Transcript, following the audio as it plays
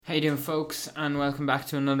How you doing, folks, and welcome back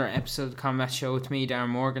to another episode of the Combat Show with me, Darren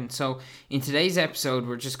Morgan. So in today's episode,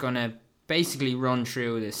 we're just going to basically run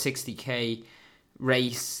through the 60k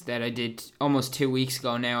race that I did almost 2 weeks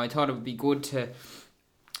ago now. I thought it would be good to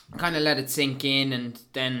kind of let it sink in and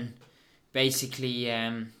then basically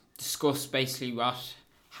discuss basically what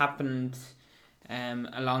happened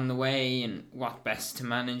along the way and what best to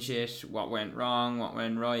manage it, what went wrong, what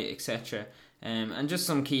went right, etc. And just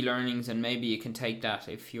some key learnings, and maybe you can take that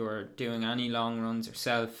if you're doing any long runs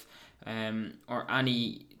yourself, or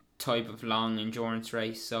any type of long endurance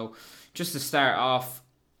race. So just to start off,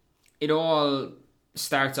 it all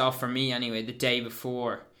starts off for me anyway the day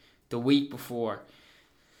before, the week before.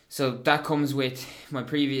 So that comes with my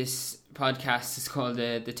previous podcast. It's called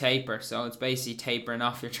the taper. So it's basically tapering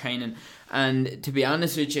off your training. And to be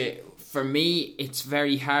honest with you, for me, it's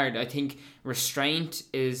very hard. I think restraint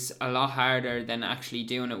is a lot harder than actually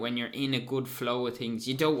doing it when you're in a good flow of things.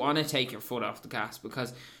 You don't want to take your foot off the gas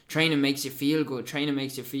because training makes you feel good. Training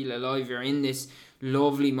makes you feel alive. You're in this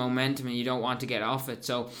lovely momentum and you don't want to get off it.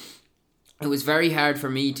 So it was very hard for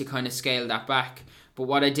me to kind of scale that back. But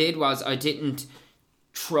what I did was I didn't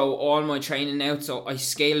throw all my training out. So I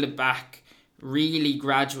scaled it back really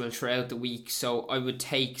gradual throughout the week. So I would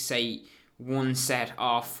take, say, one set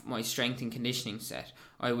off my strength and conditioning set.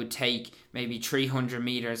 I would take maybe 300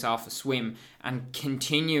 meters off a swim and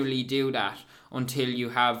continually do that until you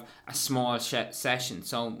have a small session.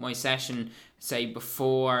 So my session, say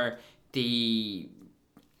before the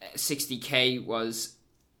 60k, was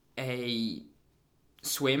a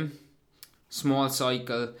swim, small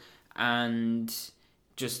cycle, and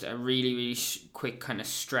just a really quick kind of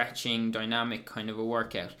stretching, dynamic kind of a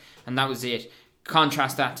workout. And that was it.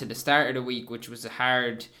 Contrast that to the start of the week, which was a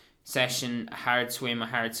hard session, a hard swim, a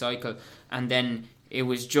hard cycle, and then it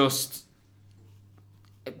was just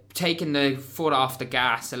taking the foot off the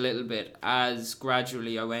gas a little bit as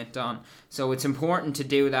gradually I went on. So it's important to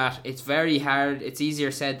do that. It's very hard. It's easier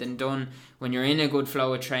said than done. When you're in a good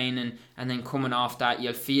flow of training and then coming off that,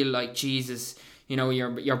 you'll feel like Jesus. You know,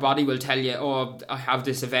 your body will tell you, oh, I have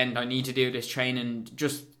this event, I need to do this training,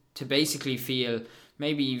 just to basically feel,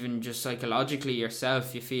 maybe even just psychologically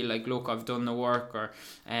yourself, you feel like, look, I've done the work, or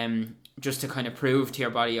just to kind of prove to your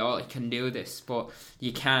body, oh, I can do this. But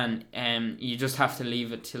you can, you just have to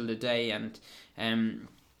leave it till the day, and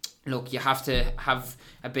look, you have to have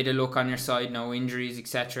a bit of luck on your side, no injuries,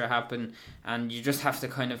 etc. happen, and you just have to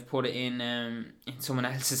kind of put it in someone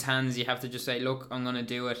else's hands. You have to just say, look, I'm going to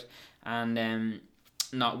do it, and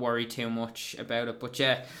not worry too much about it. But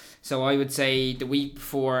yeah, so I would say the week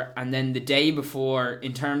before and then the day before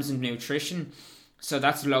in terms of nutrition, so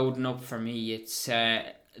that's loading up for me. It's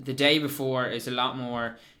the day before is a lot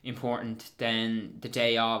more important than the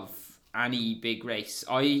day of any big race.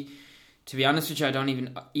 To be honest with you, I don't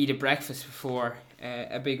even eat a breakfast before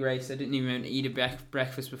a big race. I didn't even eat a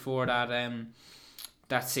breakfast before that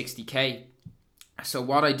 60k. So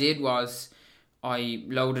what I did was I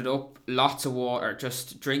loaded up lots of water.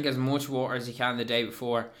 Just drink as much water as you can the day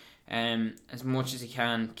before, as much as you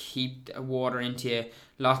can. Keep water into you.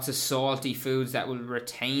 Lots of salty foods that will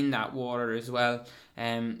retain that water as well.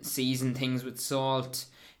 Season things with salt.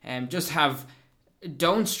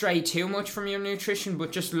 Don't stray too much from your nutrition,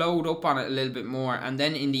 but just load up on it a little bit more. And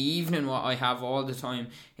then in the evening, what I have all the time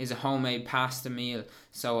is a homemade pasta meal.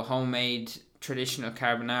 So a homemade traditional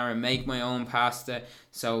carbonara. Make my own pasta.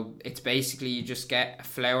 So it's basically, you just get a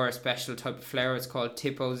flour, a special type of flour. It's called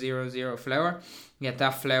Tipo 00 flour. You get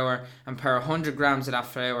that flour, and per 100 grams of that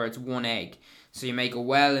flour, it's one egg. So you make a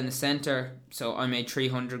well in the center. So I made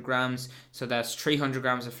 300 grams. So that's 300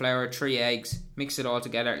 grams of flour, 3 eggs. Mix it all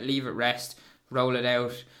together. Leave it rest. Roll it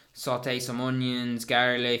out. Saute some onions,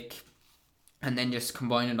 garlic, and then just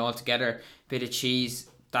combine it all together. Bit of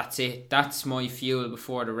cheese. That's it. That's my fuel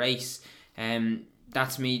before the race.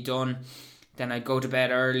 That's me done. Then I'd go to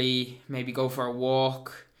bed early, maybe go for a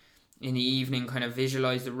walk in the evening, kind of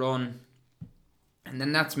visualize the run, and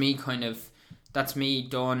then that's me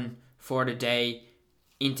done for the day.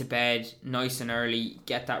 Into bed nice and early,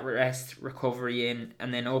 get that rest, recovery in,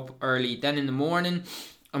 and then up early. Then in the morning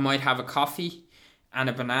I might have a coffee and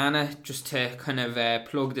a banana just to kind of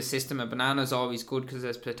plug the system. A banana is always good because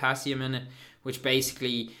there's potassium in it, which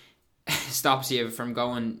basically stops you from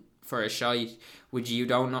going for a shite, which you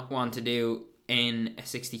don't not want to do in a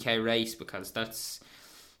 60k race, because that's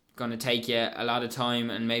going to take you a lot of time,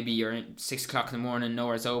 and maybe you're at 6 o'clock in the morning,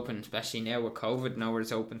 nowhere's open, especially now with COVID,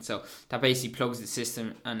 nowhere's open. So that basically plugs the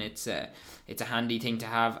system, and it's a handy thing to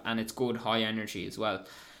have, and it's good high energy as well.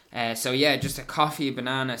 So yeah, just a coffee, a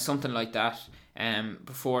banana, something like that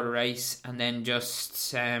before the race, and then just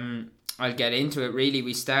I'll get into it. Really,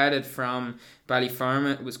 we started from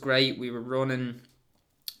Ballyfermot. It was great. We were running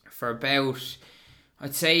for about,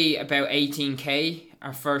 I'd say about 18k.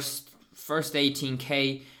 Our first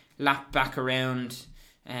 18k, lapped back around,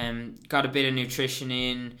 got a bit of nutrition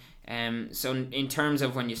in. So in terms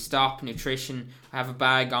of when you stop nutrition, I have a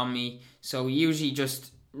bag on me. So usually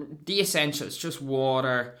just the essentials, just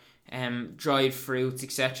water, dried fruits,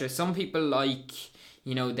 etc. Some people like,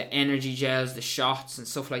 the energy gels, the shots and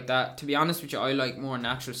stuff like that. To be honest with you, I like more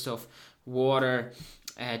natural stuff. Water,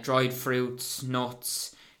 dried fruits,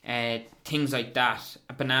 nuts, things like that,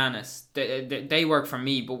 bananas. They work for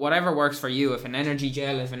me, but whatever works for you. If an energy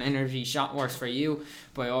gel, if an energy shot works for you,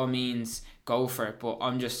 by all means go for it. But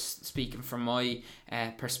I'm just speaking from my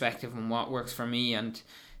perspective and what works for me, and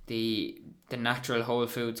the natural whole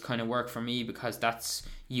foods kind of work for me because that's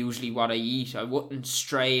usually what I eat. I wouldn't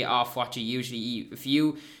stray off what you usually eat. If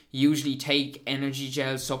you usually take energy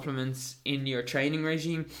gel supplements in your training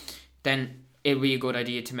regime, then it'd be a good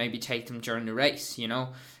idea to maybe take them during the race,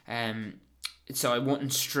 so I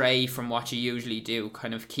wouldn't stray from what you usually do.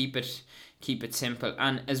 Kind of keep it simple.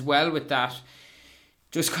 And as well with that,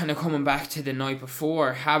 just kind of coming back to the night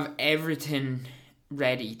before, have everything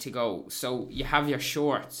ready to go. So you have your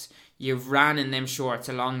shorts. You've ran in them shorts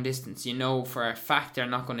a long distance. For a fact they're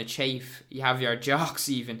not going to chafe. You have your jocks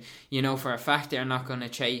even. For a fact they're not going to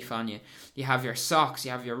chafe on you. You have your socks.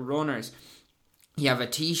 You have your runners. You have a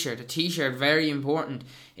t-shirt. A t-shirt, very important.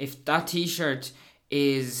 If that t-shirt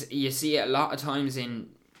is, you see it a lot of times in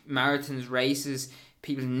marathons, races,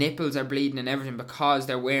 people's nipples are bleeding and everything because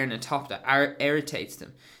they're wearing a top that irritates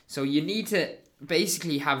them. So you need to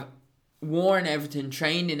basically have worn everything,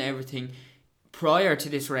 trained in everything prior to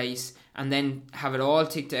this race, and then have it all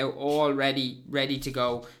ticked out, all ready to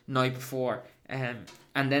go night before. And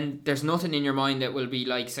then there's nothing in your mind that will be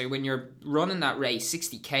like, say, when you're running that race,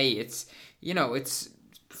 60k, it's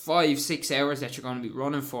 5-6 hours that you're going to be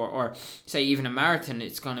running for, or say even a marathon,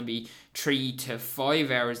 it's going to be 3 to 5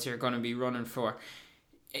 hours you're going to be running for.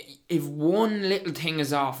 If one little thing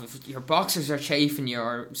is off, if your boxers are chafing you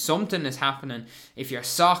or something is happening, if your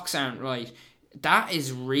socks aren't right, that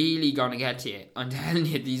is really going to get to you. I'm telling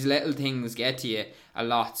you, these little things get to you a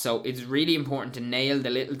lot. So it's really important to nail the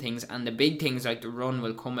little things, and the big things like the run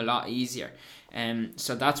will come a lot easier.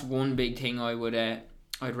 So that's one big thing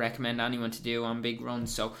I'd recommend anyone to do on big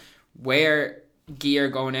runs. So wear gear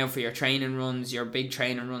going out for your training runs, your big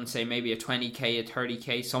training runs, say maybe a 20k, a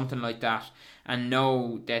 30k, something like that, and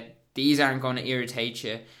know that these aren't going to irritate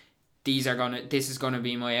you. This is going to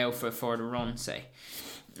be my outfit for the run, say.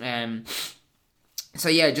 So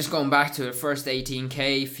yeah, just going back to the first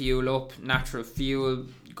 18k, fuel up, natural fuel,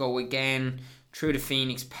 go again through the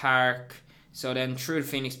Phoenix Park. So then through the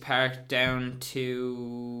Phoenix Park down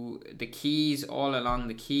to the Quays, all along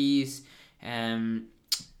the Quays,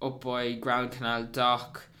 up by Grand Canal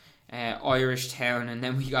Dock, Irish Town, and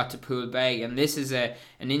then we got to Poolbeg. And this is an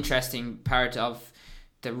interesting part of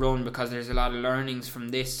the run because there's a lot of learnings from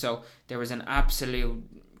this. So there was an absolute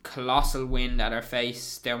colossal wind at our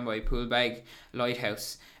face down by Poolbeg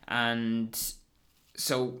Lighthouse, and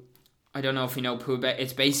so I don't know if you know Poolbeg.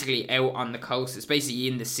 It's basically out on the coast. It's basically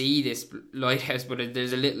in the sea, this lighthouse, but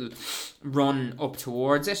there's a little run up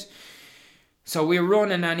towards it. So we were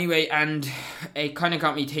running anyway, and it kind of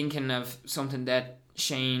got me thinking of something that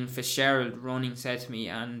Shane Fitzgerald running said to me,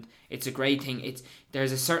 and it's a great thing.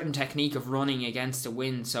 There's a certain technique of running against the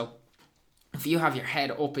wind. So if you have your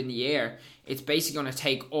head up in the air, it's basically going to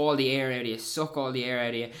take all the air out of you, suck all the air out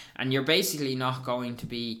of you, and you're basically not going to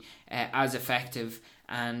be as effective,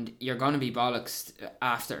 and you're going to be bollocks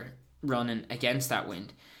after running against that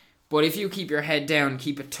wind. But if you keep your head down,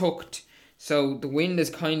 keep it tucked, so the wind is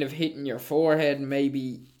kind of hitting your forehead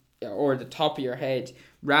maybe, or the top of your head,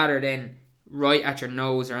 rather than right at your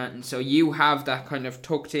nose or anything. So you have that kind of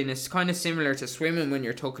tucked in. It's kind of similar to swimming when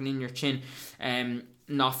you're tucking in your chin,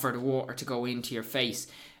 not for the water to go into your face.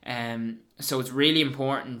 So it's really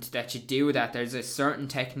important that you do that. There's a certain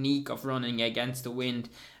technique of running against the wind,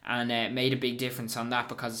 and it made a big difference on that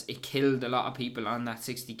because it killed a lot of people on that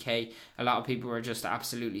 60k. A lot of people were just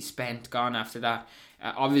absolutely spent, gone after that.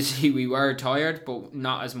 Obviously we were tired, but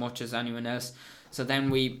not as much as anyone else. So then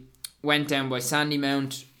we went down by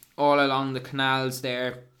Sandymount, all along the canals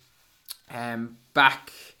there,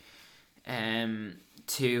 back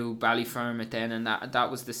to Ballyfermot then, and that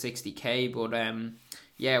was the 60k. But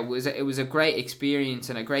yeah, it was a great experience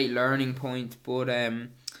and a great learning point. But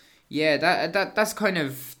yeah, that's kind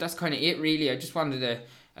of it really. I just wanted a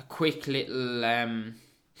quick little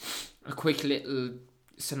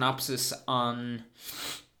synopsis on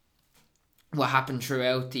what happened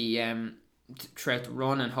throughout the throughout the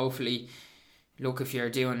run, and hopefully, look, if you're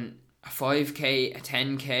doing a 5k, a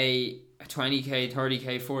 10k, a 20k,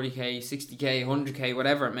 30k, 40k, 60k, 100k,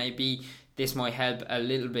 whatever it may be, this might help a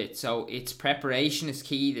little bit. So it's preparation is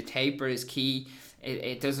key, the taper is key.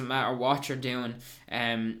 It doesn't matter what you're doing,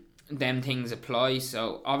 them things apply.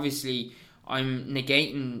 So obviously I'm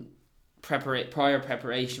negating prior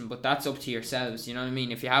preparation, but that's up to yourselves, you know what I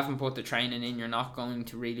mean? If you haven't put the training in, you're not going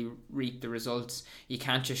to really reap the results. You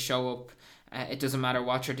can't just show up. It doesn't matter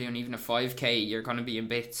what you're doing, even a 5k, you're going to be in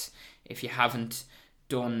bits if you haven't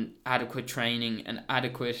done adequate training and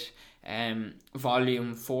adequate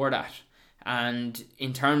volume for that. And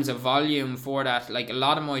in terms of volume for that, like, a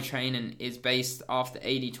lot of my training is based off the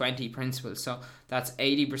 80-20 principle. So that's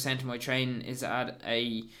 80% of my training is at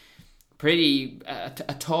a pretty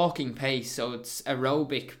a talking pace. So it's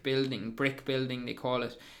aerobic building, brick building they call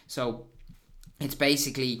it. So it's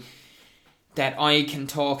basically that I can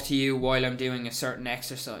talk to you while I'm doing a certain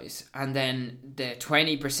exercise. And then the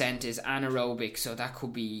 20% is anaerobic. So that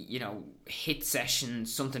could be, you know, HIIT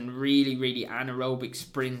sessions, something really, really anaerobic,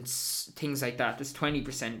 sprints, things like that. There's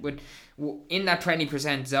 20%. But in that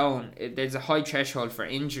 20% zone, there's a high threshold for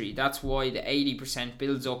injury. That's why the 80%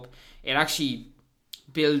 builds up. It actually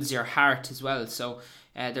builds your heart as well. So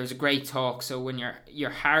there's a great talk. So when your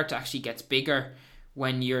heart actually gets bigger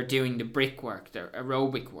when you're doing the brick work, the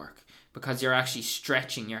aerobic work, because you're actually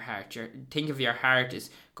stretching your heart. Think of your heart as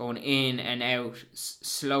going in and out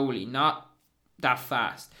slowly, not that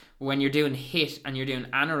fast. When you're doing HIIT and you're doing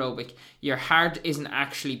anaerobic, your heart isn't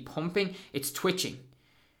actually pumping, it's twitching.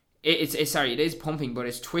 It is pumping, but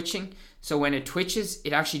it's twitching. So when it twitches,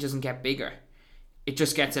 it actually doesn't get bigger. It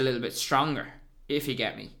just gets a little bit stronger, if you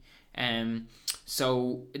get me.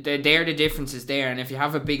 So they're the differences there. And if you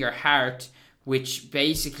have a bigger heart, which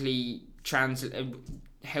basically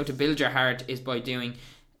how to build your heart is by doing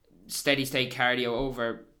steady state cardio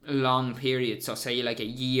over long periods. So say like a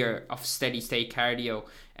year of steady state cardio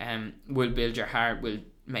will build your heart, will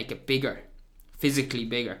make it bigger, physically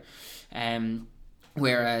bigger.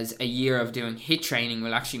 Whereas a year of doing HIIT training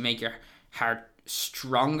will actually make your heart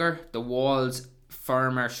stronger, the walls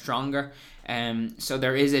firmer, stronger. So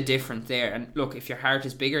there is a difference there. And look, if your heart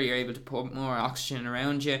is bigger, you're able to put more oxygen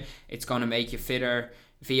around you. It's going to make you fitter.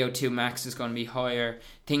 VO2 max is going to be higher,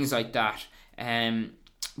 things like that.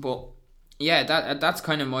 But yeah, that's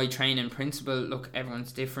kind of my training principle. Look,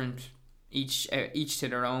 everyone's different, each to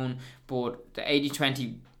their own, but the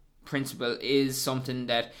 80-20 principle is something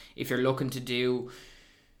that if you're looking to do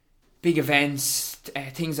big events,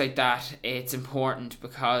 things like that, it's important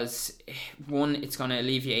because, one, it's going to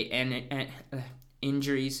alleviate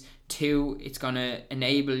injuries. Two, it's going to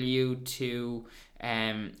enable you to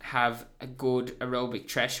have a good aerobic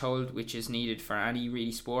threshold, which is needed for any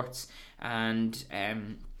really sports. And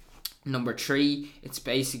number three, it's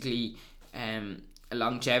basically a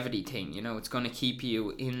longevity thing. You know, it's going to keep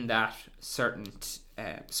you in that certain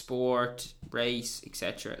sport, race,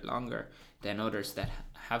 etc. longer than others that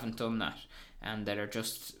haven't done that and that are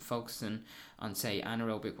just focusing on, say,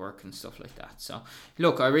 anaerobic work and stuff like that. So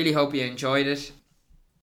look, I really hope you enjoyed it.